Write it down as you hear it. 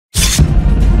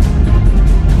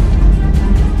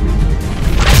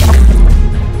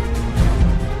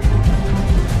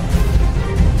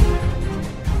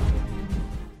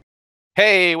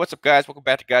Hey, what's up, guys? Welcome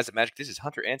back to Guys at Magic. This is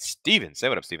Hunter and Steven. Say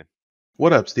what up, Steven.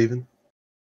 What up, Steven?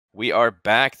 We are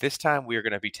back. This time we are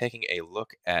going to be taking a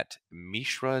look at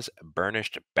Mishra's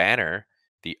Burnished Banner,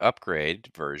 the upgrade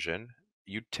version.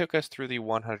 You took us through the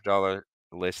 $100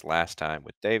 list last time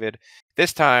with David.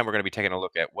 This time we're going to be taking a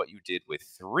look at what you did with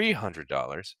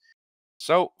 $300.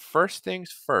 So first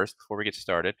things first, before we get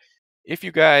started, if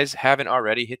you guys haven't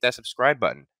already, hit that subscribe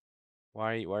button.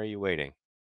 Why are you waiting?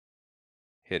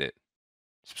 Hit it.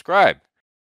 Subscribe.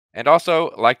 And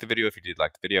also, like the video if you did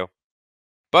like the video.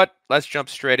 But let's jump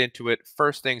straight into it.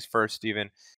 First things first, Steven.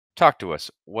 Talk to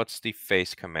us. What's the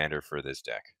face commander for this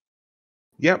deck?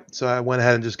 Yep, so I went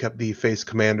ahead and just kept the face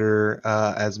commander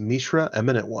as Mishra,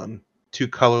 Eminent One. 2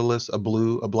 colorless, a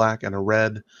blue, a black, and a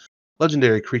red.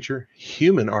 Legendary creature,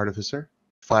 Human Artificer,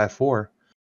 5/4.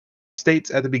 States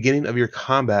at the beginning of your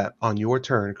combat on your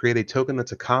turn, create a token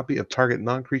that's a copy of target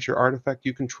non-creature artifact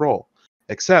you control,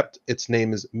 except its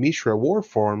name is Mishra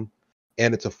Warform,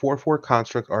 and it's a 4/4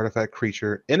 construct artifact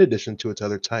creature in addition to its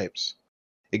other types.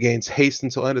 It gains haste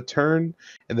until end of turn,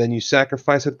 and then you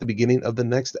sacrifice it at the beginning of the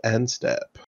next end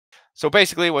step. So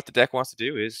basically what the deck wants to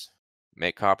do is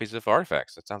make copies of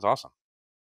artifacts. That sounds awesome.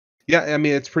 Yeah, I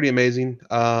mean, it's pretty amazing.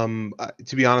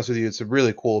 To be honest with you, it's a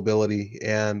really cool ability,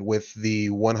 and with the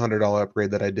 $100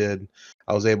 upgrade that I did,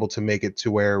 I was able to make it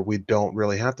to where we don't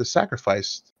really have to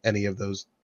sacrifice any of those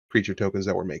creature tokens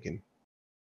that we're making.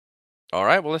 All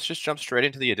right, well, let's just jump straight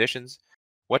into the additions.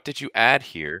 What did you add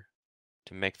here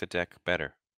to make the deck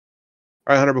better?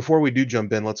 All right, Hunter, before we do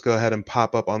jump in, let's go ahead and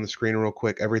pop up on the screen real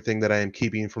quick everything that I am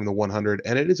keeping from the 100,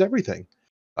 and it is everything.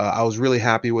 I was really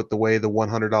happy with the way the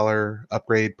 $100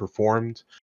 upgrade performed,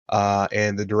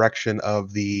 and the direction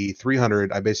of the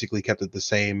 300. I basically kept it the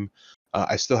same.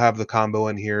 I still have the combo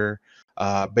in here.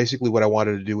 Basically, what I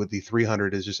wanted to do with the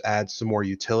 300 is just add some more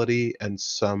utility and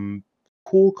some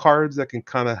cool cards that can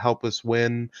kind of help us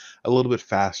win a little bit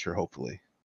faster, hopefully.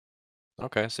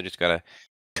 Okay, so just got to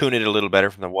tune it a little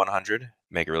better from the 100,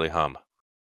 make it really hum.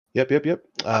 Yep.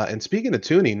 And speaking of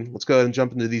tuning, let's go ahead and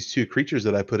jump into these 2 creatures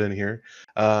that I put in here.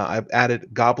 I've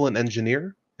added Goblin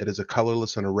Engineer. It is a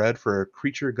colorless and a red for a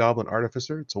creature Goblin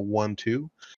Artificer. It's a 1/2.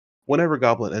 Whenever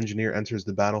Goblin Engineer enters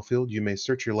the battlefield, you may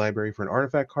search your library for an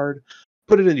artifact card,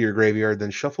 put it into your graveyard,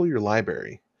 then shuffle your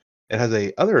library. It has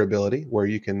a other ability where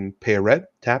you can pay a red,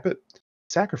 tap it,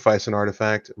 sacrifice an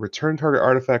artifact, return target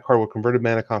artifact card with converted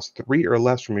mana cost 3 or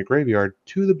less from your graveyard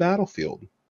to the battlefield.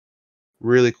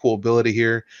 Really cool ability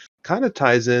here. Kind of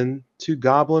ties in to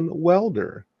Goblin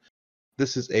Welder.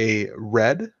 This is a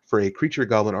red for a creature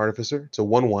Goblin Artificer. It's a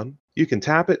 1/1. You can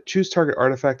tap it, choose target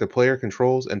artifact the player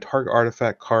controls, and target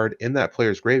artifact card in that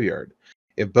player's graveyard.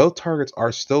 If both targets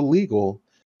are still legal,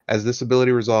 as this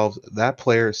ability resolves, that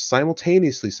player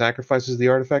simultaneously sacrifices the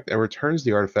artifact and returns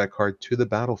the artifact card to the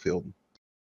battlefield.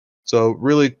 So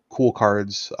really cool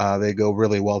cards. They go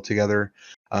really well together.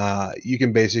 You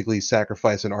can basically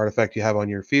sacrifice an artifact you have on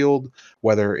your field,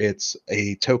 whether it's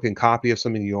a token copy of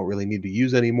something you don't really need to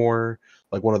use anymore,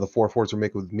 like one of the 4/4s we're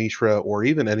making with Mishra, or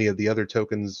even any of the other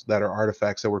tokens that are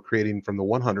artifacts that we're creating from the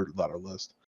 $100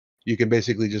 list. You can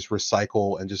basically just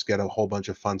recycle and just get a whole bunch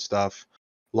of fun stuff.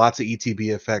 Lots of ETB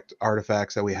effect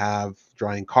artifacts that we have,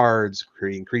 drawing cards,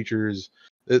 creating creatures.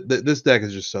 This deck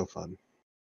is just so fun.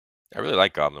 I really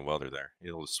like Goblin Welder there.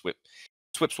 You know, swip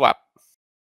swap.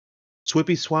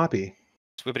 Swippy swappy.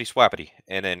 Swippity swappity.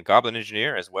 And then Goblin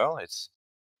Engineer as well. It's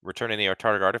returning the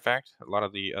target artifact. A lot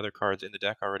of the other cards in the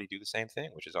deck already do the same thing,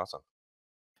 which is awesome.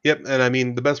 Yep, and I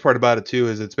mean the best part about it too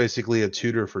is it's basically a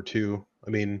tutor for 2. I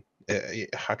mean,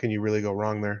 how can you really go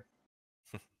wrong there?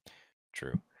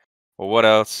 True. Well, what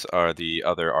else are the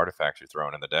other artifacts you're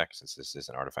throwing in the deck, since this is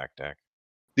an artifact deck?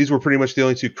 These were pretty much the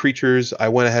only 2 creatures. I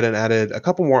went ahead and added a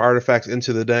couple more artifacts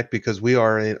into the deck because we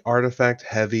are an artifact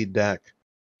heavy deck.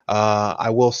 I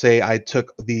will say I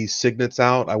took the signets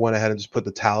out. I went ahead and just put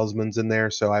the talismans in there.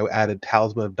 So I added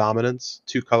Talisman of Dominance,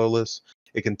 2 colorless.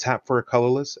 It can tap for a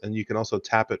colorless, and you can also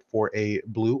tap it for a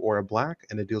blue or a black,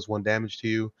 and it deals 1 damage to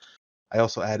you. I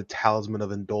also added Talisman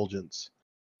of Indulgence.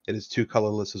 It is 2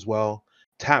 colorless as well.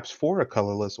 Taps for a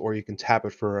colorless, or you can tap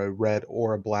it for a red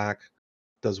or a black.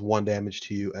 Does 1 damage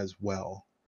to you as well.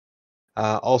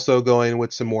 Also going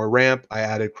with some more ramp, I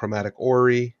added Chromatic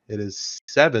Orrery. It is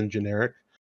 7 generic.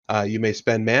 You may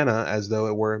spend mana as though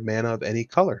it were mana of any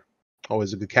color.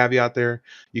 Always a good caveat there.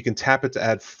 You can tap it to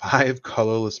add 5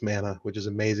 colorless mana, which is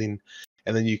amazing.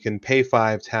 And then you can pay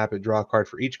 5, tap it, draw a card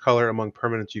for each color among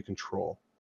permanents you control.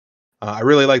 I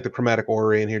really like the Chromatic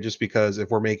Orrery in here just because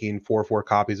if we're making 4/4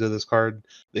 copies of this card,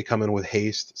 they come in with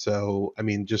haste. So, I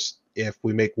mean, just if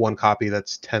we make 1 copy,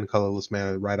 that's 10 colorless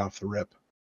mana right off the rip.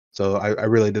 So I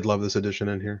really did love this addition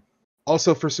in here.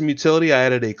 Also, for some utility, I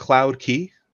added a Cloud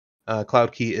Key.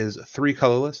 Cloud Key is 3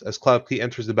 colorless. As Cloud Key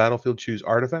enters the battlefield, choose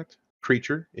Artifact,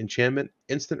 Creature, Enchantment,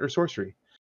 Instant, or Sorcery.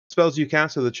 Spells you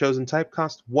cast of the chosen type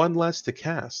cost 1 less to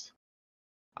cast.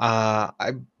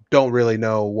 I don't really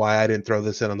know why I didn't throw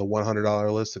this in on the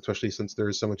 $100 list, especially since there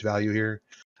is so much value here.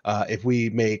 If we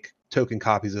make token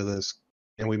copies of this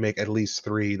and we make at least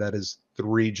 3, that is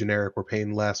 3 generic. We're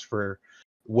paying less for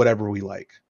whatever we like.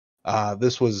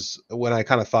 This was, when I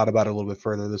kind of thought about it a little bit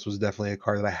further, this was definitely a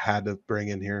card that I had to bring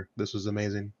in here. This was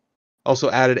amazing. Also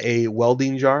added a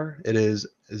welding jar. It is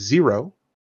 0.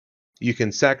 You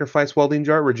can sacrifice welding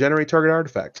jar, regenerate target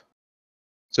artifact.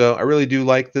 So I really do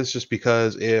like this just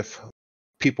because if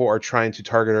people are trying to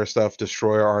target our stuff,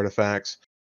 destroy our artifacts,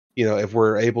 if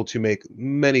we're able to make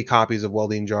many copies of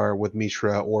Welding Jar with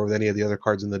Mishra or with any of the other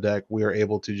cards in the deck, we are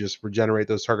able to just regenerate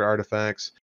those target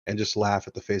artifacts and just laugh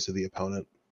at the face of the opponent.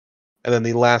 And then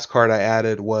the last card I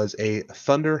added was a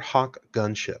Thunderhawk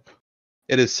Gunship.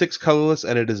 It is 6 colorless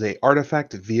and it is a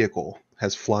artifact vehicle.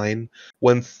 Has flying.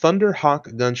 When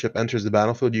Thunderhawk Gunship enters the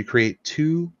battlefield, you create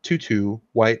 2/2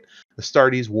 white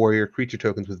Astartes warrior creature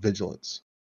tokens with vigilance.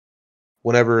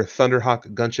 Whenever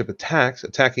Thunderhawk Gunship attacks,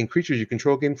 attacking creatures you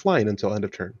control gain flying until end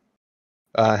of turn.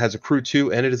 It has a crew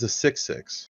 2 and it is a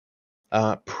 6/6.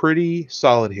 Pretty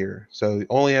solid here. So you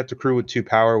only have to crew with 2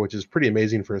 power, which is pretty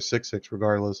amazing for a 6/6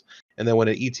 regardless. And then when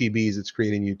it ETBs, it's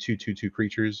creating you 2/2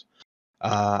 creatures.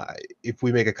 If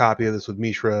we make a copy of this with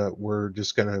Mishra, we're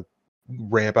just going to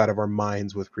ramp out of our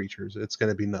minds with creatures. It's going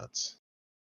to be nuts.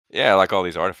 Yeah, I like all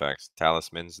these artifacts.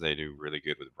 Talismans, they do really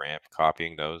good with ramp,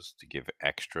 copying those to give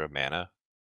extra mana.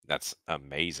 That's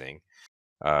amazing.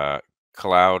 Uh,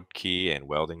 Cloud Key and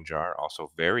Welding Jar,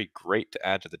 also very great to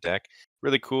add to the deck.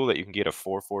 Really cool that you can get a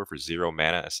 4/4 for 0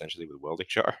 mana, essentially, with Welding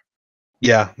Jar.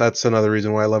 Yeah, that's another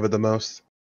reason why I love it the most.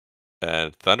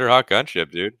 And Thunderhawk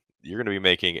Gunship, dude. You're going to be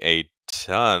making a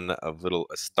ton of little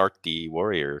Astarte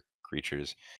warrior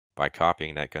creatures by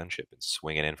copying that gunship and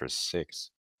swinging in for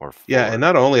 6 or Yeah, and 4.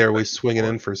 not only are we Especially swinging 4.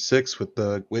 in for 6 with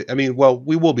I mean, well,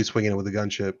 we will be swinging in with the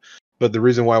gunship, but the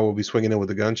reason why we'll be swinging in with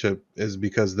the gunship is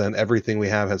because then everything we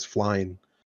have has flying.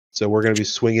 So we're going to be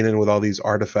swinging in with all these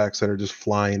artifacts that are just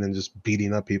flying and just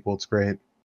beating up people. It's great.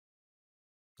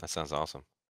 That sounds awesome.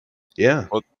 Yeah.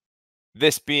 Well,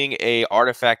 this being a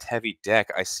artifact heavy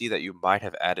deck, I see that you might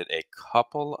have added a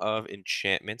couple of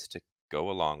enchantments to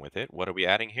go along with it. What are we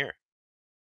adding here?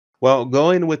 Well,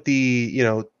 going with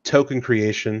the, token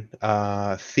creation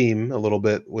theme a little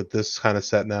bit with this kind of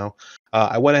set now,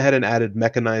 I went ahead and added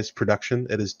mechanized production.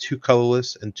 It is 2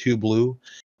 colorless and 2 blue.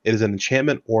 It is an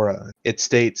enchantment aura. It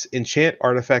states, enchant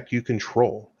artifact you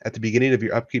control. At the beginning of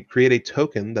your upkeep, create a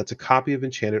token that's a copy of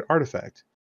enchanted artifact.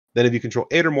 Then if you control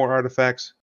 8 or more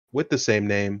artifacts with the same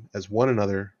name as one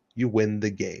another, you win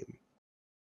the game.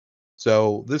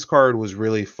 So this card was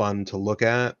really fun to look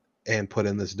at and put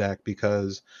in this deck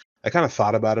because I kind of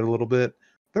thought about it a little bit.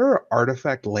 There are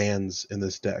artifact lands in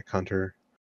this deck, Hunter.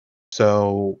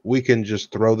 So we can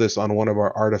just throw this on one of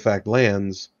our artifact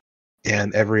lands,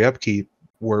 and every upkeep,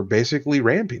 we're basically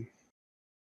ramping.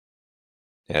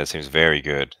 Yeah, it seems very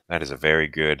good. That is a very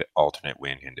good alternate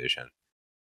win condition.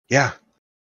 Yeah.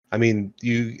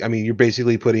 You're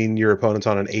basically putting your opponents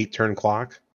on an 8-turn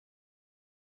clock.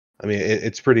 I mean,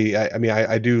 it's pretty.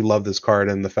 I do love this card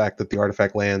and the fact that the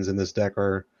artifact lands in this deck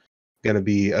are going to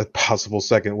be a possible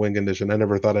second win condition. I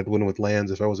never thought I'd win with lands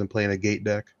if I wasn't playing a gate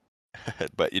deck.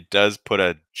 But it does put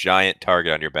a giant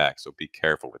target on your back, so be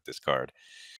careful with this card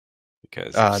because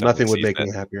if someone Nothing would sees make that,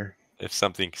 me happier. if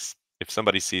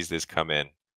somebody sees this come in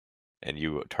and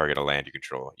you target a land you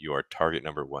control, you are target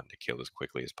number 1 to kill as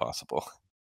quickly as possible,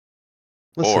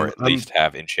 or Listen, at least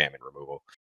have enchantment removal.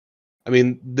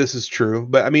 this is true,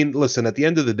 but listen, at the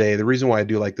end of the day, the reason why I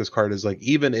do like this card is like,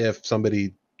 even if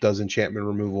somebody does enchantment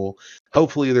removal,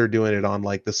 hopefully they're doing it on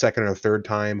like the second or third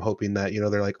time, hoping that,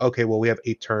 they're like, okay, well, we have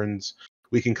 8 turns.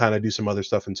 We can kind of do some other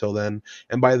stuff until then.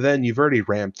 And by then you've already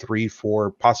ramped 3,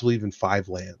 4, possibly even 5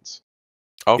 lands.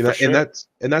 Oh, for And sure.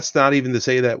 that's not even to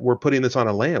say that we're putting this on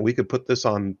a land. We could put this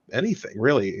on anything,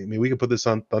 really. I mean, we could put this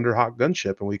on Thunderhawk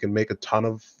Gunship, and we can make a ton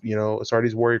of,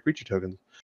 Astartes Warrior creature tokens.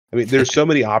 I mean, there's so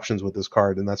many options with this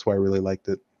card, and that's why I really liked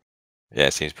it. Yeah,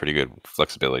 it seems pretty good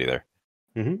flexibility there.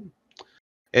 hmm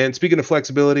And speaking of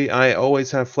flexibility, I always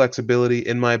have flexibility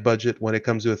in my budget when it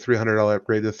comes to a $300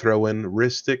 upgrade to throw in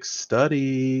Rhystic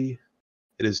Study.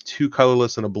 It is 2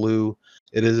 colorless and a blue.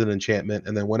 It is an enchantment,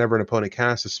 and then whenever an opponent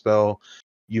casts a spell,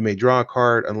 you may draw a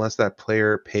card unless that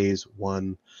player pays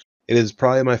 1. It is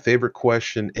probably my favorite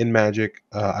question in Magic.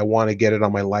 I want to get it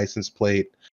on my license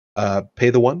plate. Pay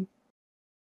the 1.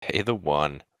 Pay the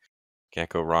 1. Can't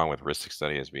go wrong with Rhystic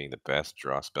Study as being the best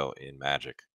draw spell in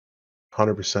Magic.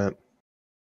 100%.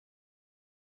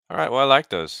 All right, well, I like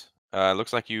those.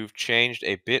 Looks like you've changed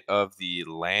a bit of the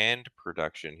land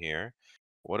production here.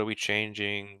 What are we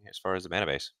changing as far as the mana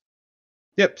base?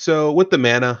 Yep. So with the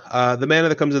mana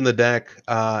that comes in the deck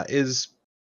is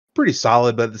pretty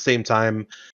solid, but at the same time,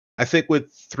 I think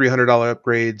with $300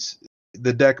 upgrades,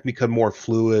 the deck become more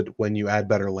fluid when you add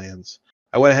better lands.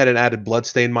 I went ahead and added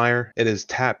Bloodstained Mire. It is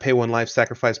tap, pay 1 life,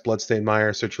 sacrifice Bloodstained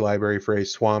Mire, search your library for a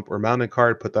swamp or mountain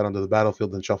card, put that onto the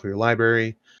battlefield, then shuffle your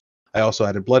library. I also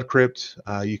added Blood Crypt.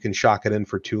 You can shock it in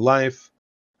for 2 life.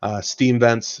 Steam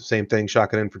Vents, same thing,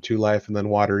 shock it in for 2 life, and then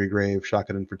Watery Grave, shock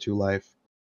it in for 2 life.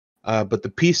 But the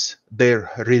piece de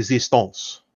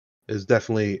resistance is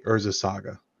definitely Urza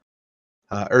Saga.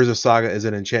 Urza Saga is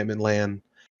an enchantment land.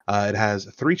 It has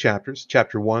 3 chapters.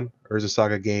 Chapter 1, Urza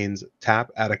Saga gains tap,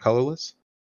 add a colorless.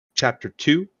 Chapter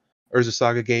 2, Urza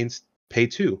Saga gains pay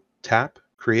 2, tap,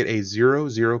 create a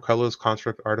 0/0 colorless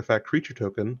construct artifact creature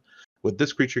token. With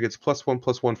this creature gets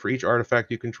 +1/+1 for each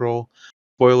artifact you control.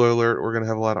 Spoiler alert, we're going to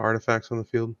have a lot of artifacts on the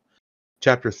field.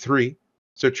 Chapter 3,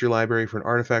 search your library for an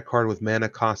artifact card with mana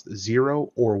cost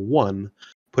 0 or 1.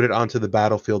 Put it onto the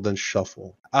battlefield, then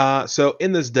shuffle. So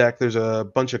in this deck, there's a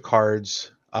bunch of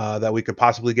cards that we could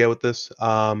possibly get with this.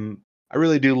 I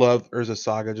really do love Urza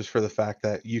Saga just for the fact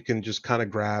that you can just kind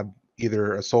of grab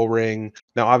either a Soul Ring.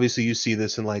 Now, obviously, you see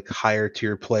this in like higher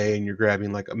tier play, and you're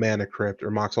grabbing like a Mana Crypt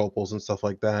or Mox Opals and stuff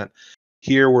like that.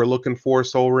 Here, we're looking for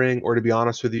Soul Ring, or to be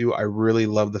honest with you, I really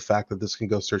love the fact that this can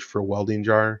go search for a Welding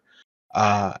Jar.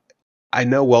 Uh, I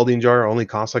know Welding Jar only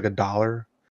costs like $1,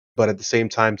 but at the same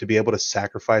time, to be able to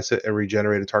sacrifice it and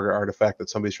regenerate a target artifact that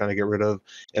somebody's trying to get rid of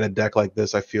in a deck like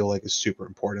this, I feel like is super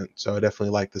important. So I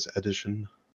definitely like this addition.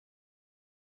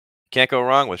 Can't go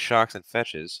wrong with shocks and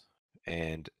fetches.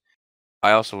 And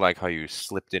I also like how you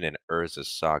slipped in an Urza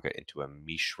Saga into a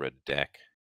Mishra deck.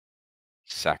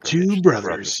 Two Sacrilege, the Brothers'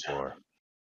 brothers. War.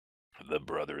 The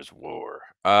Brothers' War.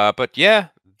 But yeah,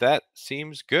 that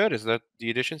seems good. Is that the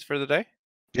additions for the day?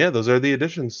 Yeah, those are the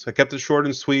additions. I kept it short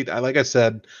and sweet. Like I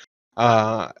said,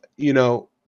 uh, you know,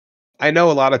 I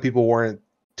know a lot of people weren't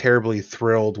terribly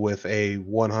thrilled with a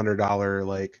 $100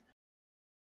 like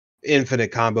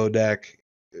infinite combo deck.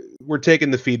 We're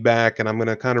taking the feedback, and I'm going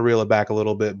to kind of reel it back a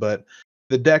little bit, but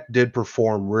the deck did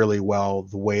perform really well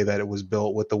the way that it was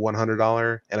built with the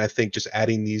 $100, and I think just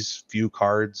adding these few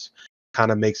cards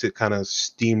kind of makes it kind of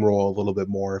steamroll a little bit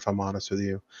more, if I'm honest with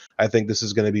you. I think this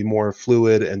is going to be more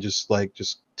fluid and just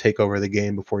take over the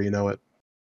game before you know it.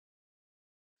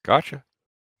 Gotcha.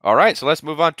 All right, so let's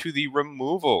move on to the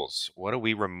removals. What are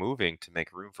we removing to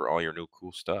make room for all your new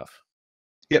cool stuff?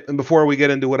 Yep, and before we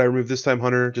get into what I removed this time,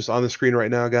 Hunter, just on the screen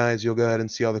right now, guys, you'll go ahead and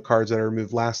see all the cards that I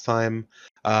removed last time.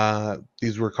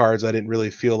 These were cards I didn't really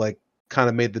feel like kind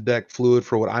of made the deck fluid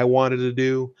for what I wanted to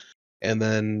do. And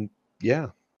then, yeah,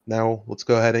 now let's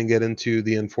go ahead and get into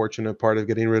the unfortunate part of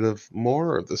getting rid of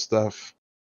more of the stuff.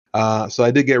 So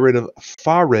I did get rid of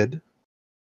Farid,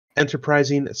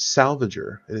 Enterprising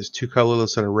Salvager. It is 2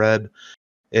 colorless and a red.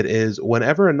 It is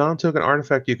whenever a non-token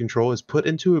artifact you control is put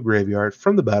into a graveyard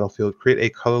from the battlefield, create a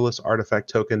colorless artifact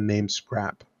token named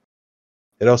Scrap.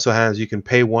 It also has you can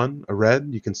pay 1, a red,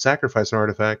 you can sacrifice an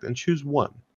artifact and choose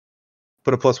 1.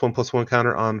 Put a +1/+1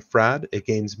 counter on Frad. It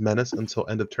gains menace until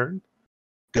end of turn.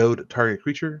 Goad target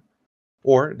creature,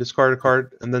 or discard a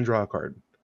card and then draw a card.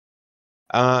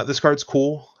 This card's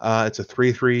cool. It's a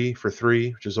 3/3 for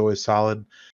 3, which is always solid.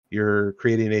 You're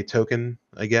creating a token,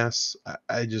 I guess.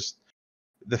 I just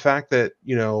the fact that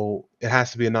it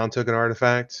has to be a non-token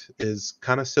artifact is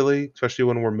kind of silly, especially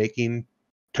when we're making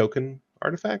token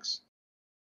artifacts.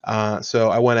 So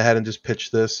I went ahead and just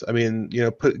pitched this. I mean,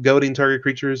 put goading target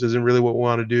creatures isn't really what we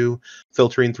want to do.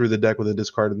 Filtering through the deck with a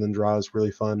discard and then draw is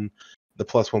really fun. The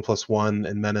 +1/+1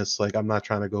 and menace, like I'm not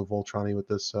trying to go Voltron with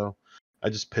this, so I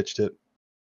just pitched it.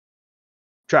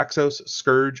 Traxos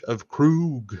Scourge of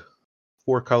Krug,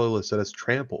 4 colorless. That is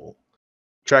trample.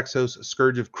 Traxos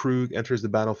Scourge of Krug enters the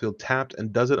battlefield tapped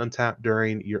and doesn't untap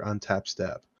during your untap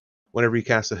step. Whenever you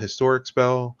cast a historic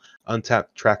spell, untap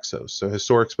Traxos. So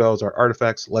historic spells are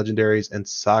artifacts, legendaries, and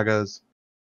sagas.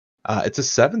 It's a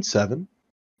 7/7.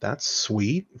 That's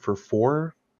sweet for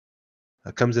 4.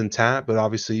 It comes in tap, but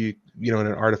obviously, in an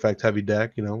artifact heavy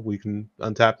deck, we can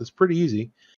untap this pretty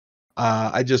easy.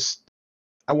 I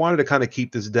wanted to kind of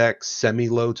keep this deck semi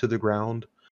low to the ground.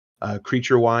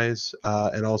 Creature wise,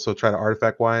 and also try to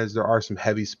artifact wise, there are some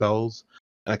heavy spells,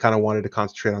 and I kind of wanted to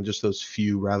concentrate on just those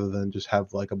few rather than just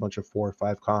have like a bunch of 4 or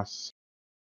 5 costs.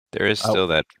 There is Oh, still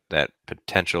that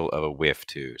potential of a whiff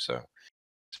too, so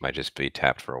this might just be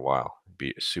tapped for a while.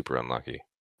 Be super unlucky.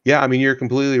 Yeah, I mean, you're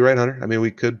completely right, Hunter. I mean, we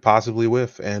could possibly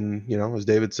whiff, and as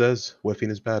David says,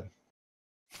 whiffing is bad.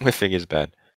 Whiffing is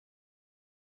bad.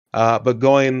 But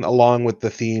going along with the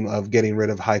theme of getting rid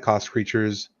of high cost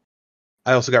creatures,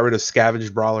 I also got rid of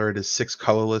Scavenged Brawler. It is 6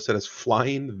 colorless. It has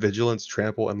Flying, Vigilance,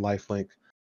 Trample, and Lifelink.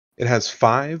 It has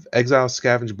 5 Exile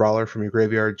Scavenged Brawler from your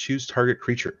graveyard. Choose target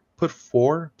creature. Put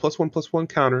 4 +1/+1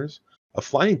 counters, a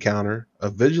Flying counter,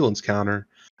 a Vigilance counter,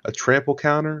 a Trample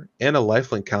counter, and a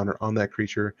Lifelink counter on that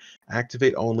creature.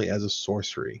 Activate only as a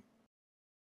sorcery.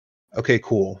 Okay,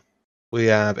 cool. We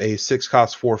have a 6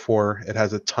 cost 4/4. It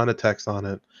has a ton of text on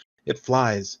it. It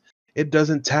flies. It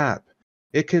doesn't tap.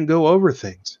 It can go over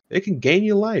things. It can gain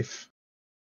you life.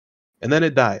 And then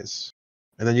it dies.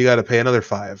 And then you got to pay another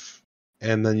 5.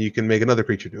 And then you can make another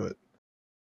creature do it.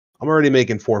 I'm already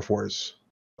making 4/4s.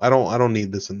 I don't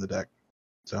need this in the deck.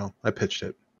 So I pitched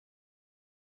it.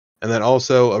 And then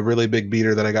also a really big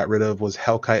beater that I got rid of was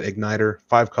Hellkite Igniter,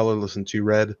 5 colorless and 2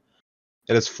 red.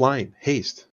 It is flying,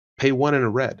 haste, pay 1 in a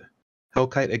red.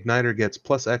 Hellkite Igniter gets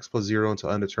 +X/+0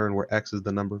 until end of turn, where X is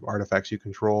the number of artifacts you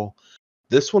control.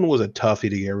 This one was a toughie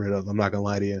to get rid of, I'm not gonna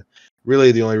lie to you.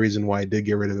 Really, the only reason why I did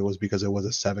get rid of it was because it was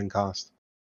a 7 cost.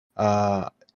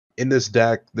 In this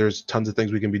deck, there's tons of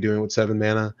things we can be doing with 7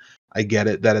 mana. I get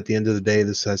it that at the end of the day,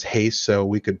 this says haste, so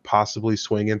we could possibly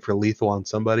swing in for lethal on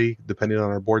somebody, depending on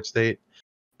our board state.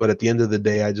 But at the end of the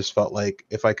day, I just felt like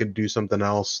if I could do something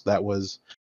else that was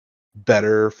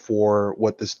better for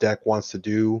what this deck wants to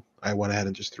do, I went ahead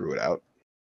and just threw it out.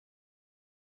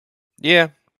 Yeah.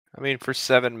 I mean, for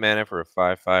 7 mana for a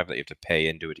 5/5 that you have to pay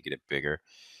into it to get it bigger,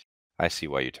 I see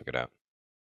why you took it out.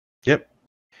 Yep.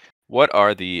 What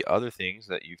are the other things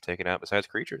that you've taken out besides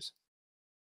creatures?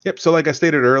 Yep. So like I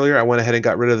stated earlier, I went ahead and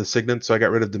got rid of the Signet. So I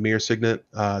got rid of the Demir Signet,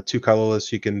 2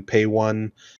 colorless. You can pay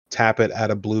 1, tap it,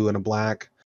 add a blue and a black.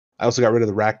 I also got rid of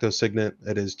the Rakdos Signet.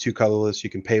 It is 2 colorless. You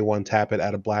can pay 1, tap it,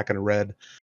 add a black and a red.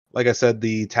 Like I said,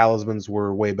 the talismans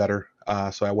were way better.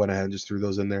 So I went ahead and just threw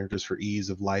those in there just for ease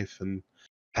of life and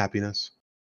happiness.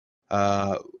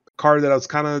 Uh, Card that I was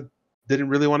kind of didn't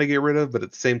really want to get rid of, but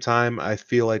at the same time, I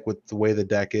feel like with the way the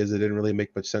deck is, it didn't really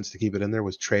make much sense to keep it in there.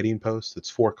 Was Trading Post. It's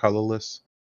 4 colorless.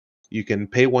 You can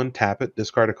pay 1, tap it,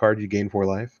 discard a card, you gain 4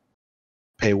 life.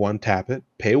 Pay 1, tap it,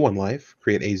 pay 1 life,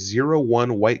 create a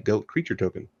 0/1 white goat creature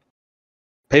token.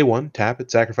 Pay 1, tap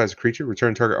it, sacrifice a creature,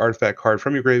 return target artifact card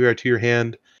from your graveyard to your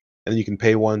hand, and then you can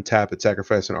pay 1, tap it,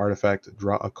 sacrifice an artifact,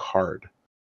 draw a card.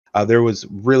 There was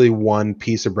really one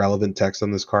piece of relevant text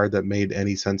on this card that made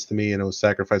any sense to me, and it was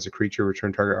sacrifice a creature,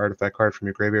 return target artifact card from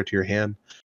your graveyard to your hand.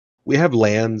 We have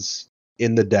lands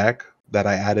in the deck that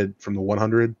I added from the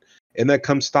 100, and that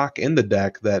come stock in the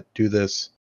deck that do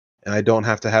this, and I don't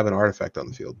have to have an artifact on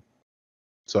the field.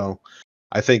 So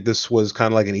I think this was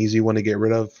kind of like an easy one to get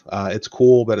rid of. It's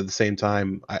cool, but at the same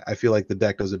time, I feel like the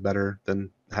deck does it better than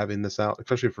having this out,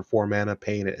 especially for 4 mana,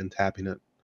 paying it and tapping it.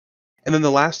 And then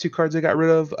the last 2 cards I got rid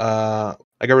of,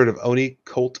 I got rid of Oni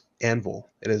Cult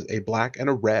Anvil. It is a black and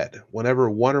a red. Whenever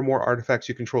 1 or more artifacts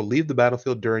you control leave the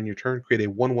battlefield during your turn, create a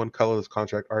 1/1 colorless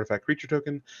contract artifact creature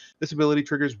token. This ability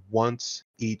triggers once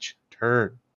each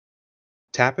turn.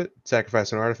 Tap it,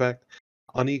 sacrifice an artifact.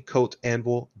 Oni Cult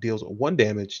Anvil deals 1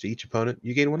 damage to each opponent.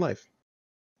 You gain 1 life.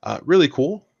 Really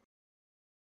cool.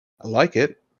 I like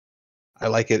it. I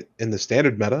like it in the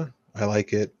standard meta. I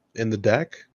like it in the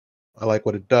deck. I like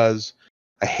what it does.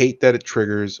 I hate that it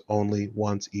triggers only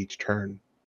once each turn.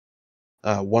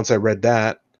 Once I read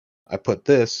that, I put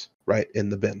this right in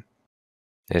the bin.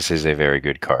 This is a very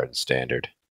good card in standard.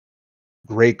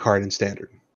 Great card in standard,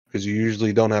 because you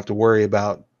usually don't have to worry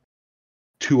about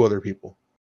 2 other people.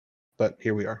 But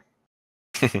here we are.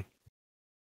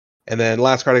 And then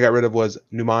last card I got rid of was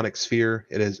Mnemonic Sphere.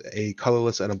 It is a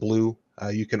colorless and a blue.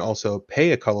 You can also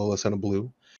pay a colorless and a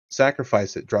blue,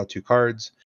 sacrifice it, draw 2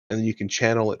 cards, and then you can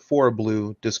channel it for a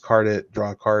blue, discard it,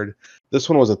 draw a card. This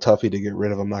one was a toughie to get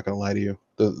rid of, I'm not going to lie to you.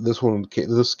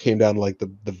 This came down to like the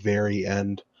very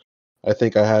end. I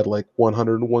think I had like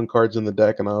 101 cards in the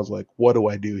deck, and I was like, what do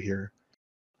I do here?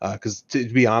 Because to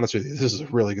be honest with you, this is a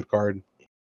really good card.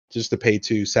 Just to pay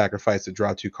 2, sacrifice it,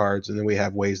 draw 2 cards, and then we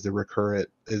have ways to recur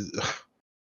it.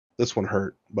 This one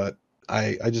hurt, but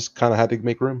I just kind of had to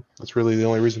make room. That's really the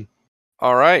only reason.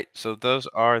 All right, so those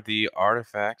are the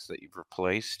artifacts that you've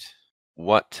replaced.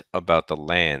 What about the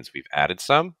lands? We've added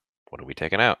some. What are we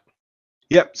taking out?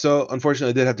 Yep. So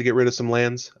unfortunately, I did have to get rid of some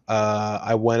lands.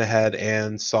 I went ahead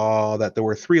and saw that there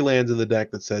were 3 lands in the deck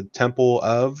that said Temple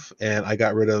of, and I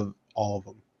got rid of all of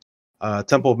them.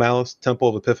 Temple of Malice, Temple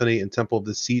of Epiphany, and Temple of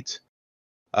Deceit.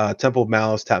 Temple of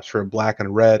Malice taps for a black and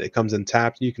a red. It comes in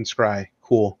tapped. You can scry.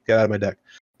 Cool. Get out of my deck.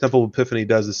 Temple of Epiphany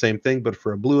does the same thing, but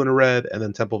for a blue and a red, and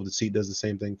then Temple of Deceit does the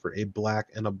same thing for a black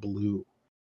and a blue.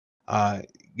 Uh,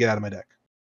 get out of my deck.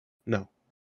 No.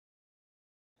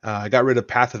 I got rid of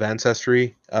Path of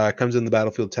Ancestry. It comes in the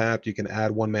battlefield tapped. You can add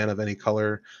 1 mana of any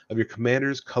color of your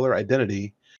commander's color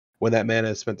identity. When that mana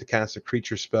is spent to cast a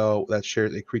creature spell that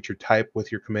shares a creature type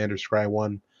with your commander's scry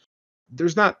 1.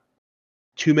 There's not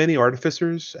too many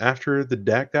artificers after the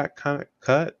deck got kind of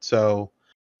cut, so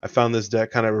I found this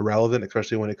deck kind of irrelevant,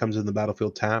 especially when it comes in the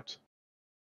battlefield tapped.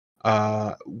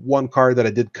 One card that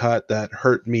I did cut that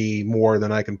hurt me more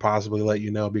than I can possibly let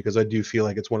you know, because I do feel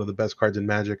like it's one of the best cards in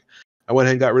Magic. I went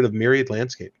ahead and got rid of Myriad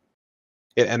Landscape.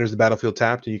 It enters the battlefield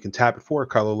tapped, and you can tap it for a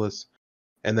colorless,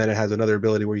 and then it has another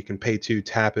ability where you can pay 2,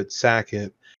 tap it, sack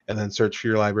it, and then search for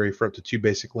your library for up to 2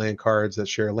 basic land cards that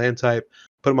share a land type,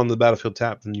 put them on the battlefield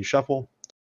tapped, and you shuffle.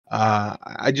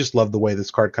 I just love the way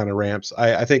this card kind of ramps.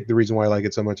 I think the reason why I like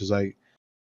it so much is I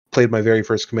played my very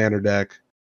first commander deck,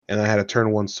 and I had a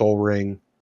turn 1 Soul Ring.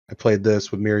 I played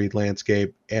this with Myriad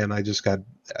Landscape, and I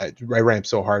ramped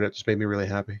so hard, it just made me really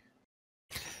happy.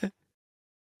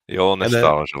 The old And then,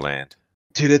 nostalgia land.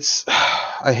 dude, it's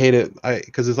I hate it.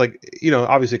 Because it's like,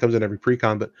 obviously it comes in every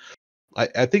precon, but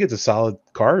I think it's a solid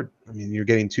card. I mean, you're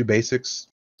getting 2 basics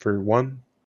for 1.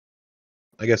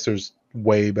 I guess there's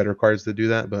way better cards that do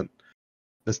that, but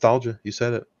nostalgia, you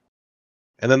said it.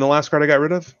 And then the last card I got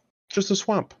rid of, just a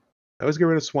swamp. I always get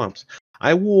rid of swamps.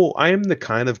 I am the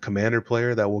kind of commander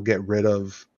player that will get rid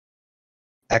of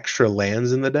extra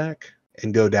lands in the deck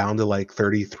and go down to like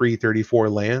 33, 34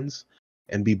 lands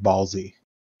and be ballsy.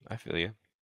 I feel you.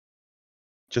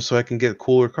 Just so I can get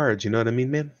cooler cards, you know what I mean,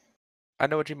 man? I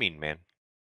know what you mean, man.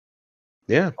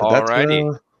 Yeah, but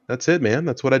Alrighty. that's it, man.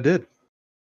 That's what I did.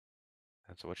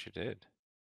 That's what you did.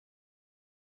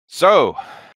 So,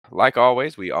 like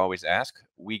always, we always ask.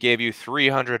 We gave you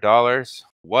 $300.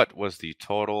 What was the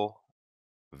total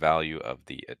value of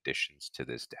the additions to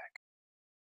this deck?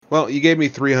 Well, you gave me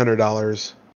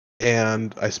 $300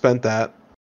 and I spent that,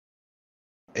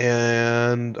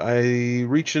 and I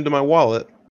reached into my wallet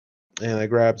and I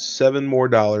grabbed $7 more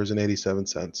and 87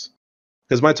 cents,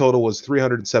 because my total was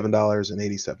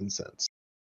 $307.87.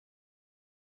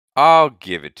 I'll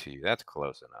give it to you. That's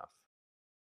close enough.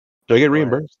 Do I get Go ahead.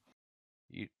 reimbursed?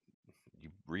 You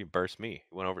reimbursed me.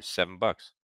 You went over $7.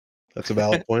 That's a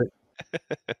valid point.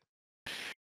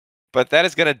 But that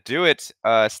is gonna do it.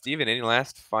 Steven, any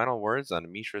last final words on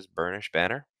Mishra's Burnished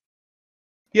banner?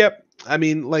 Yep. I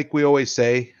mean, like we always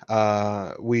say,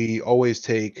 we always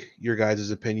take your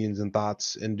guys' opinions and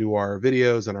thoughts into our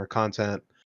videos and our content.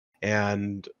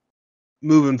 And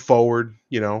moving forward,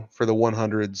 for the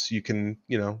 100s, you can,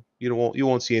 you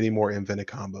won't see any more infinite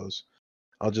combos.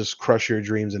 I'll just crush your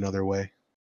dreams another way.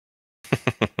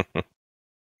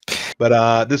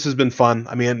 But this has been fun.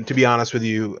 I mean, to be honest with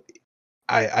you,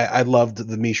 I loved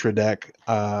the Mishra deck.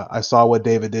 I saw what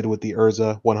David did with the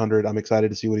Urza 100. I'm excited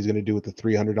to see what he's going to do with the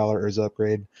 $300 Urza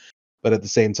upgrade. But at the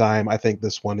same time, I think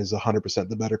this one is 100%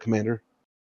 the better commander.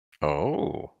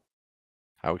 Oh,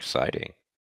 how exciting.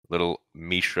 Little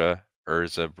Mishra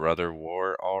Urza brother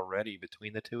war already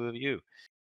between the two of you.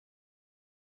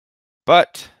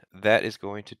 But that is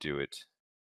going to do it.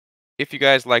 If you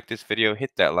guys like this video,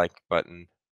 hit that like button.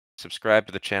 Subscribe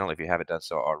to the channel if you haven't done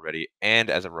so already. And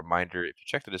as a reminder, if you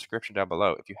check the description down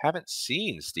below, if you haven't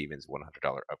seen Steven's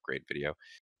 $100 upgrade video,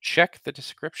 check the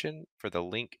description for the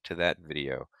link to that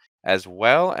video, as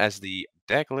well as the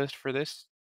deck list for this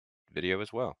video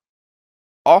as well.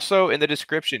 Also, in the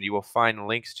description, you will find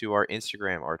links to our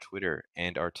Instagram, our Twitter,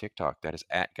 and our TikTok. That is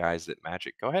at Guys That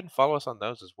Magic. Go ahead and follow us on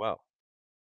those as well.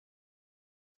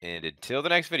 And until the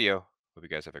next video, hope you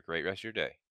guys have a great rest of your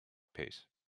day. Peace.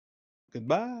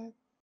 Goodbye.